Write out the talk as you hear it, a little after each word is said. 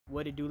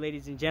What it do,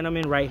 ladies and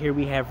gentlemen? Right here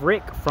we have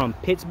Rick from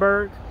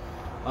Pittsburgh.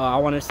 I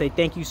want to say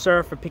thank you,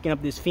 sir, for picking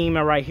up this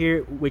female right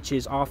here, which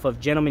is off of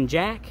Gentleman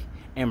Jack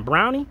and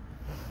Brownie.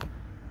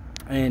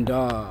 And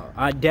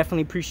I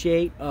definitely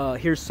appreciate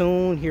here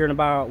soon, here in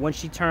about, when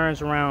she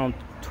turns around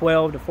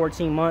 12 to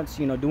 14 months,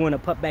 you know, doing a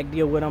putback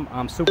deal with them.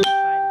 I'm super excited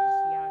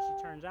to see how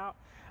she turns out.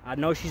 I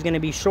know she's going to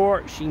be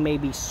short. She may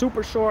be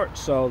super short.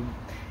 So,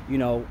 you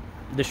know,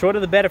 the shorter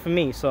the better for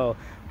me. So,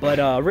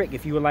 but Rick,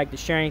 if you would like to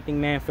share anything,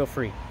 man, feel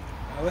free.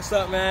 What's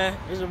up, man?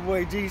 It's your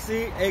boy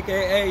GC,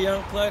 aka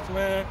Young Clutch,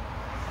 man.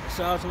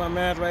 Shout out to my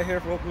man right here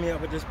for hooking me up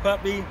with this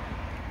puppy.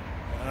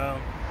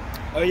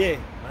 Oh yeah,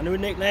 my new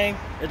nickname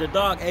is the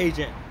Dog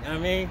Agent. You know what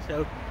I mean?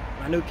 So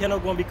my new kennel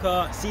gonna be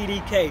called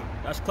CDK.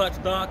 That's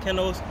Clutch Dog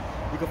Kennels.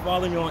 You can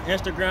follow me on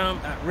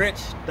Instagram at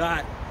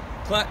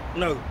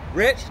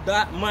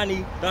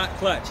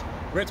rich.money.clutch.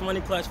 Rich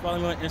Money Clutch. Follow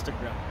me on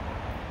Instagram.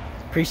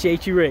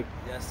 Appreciate you, Rick.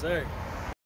 Yes, sir.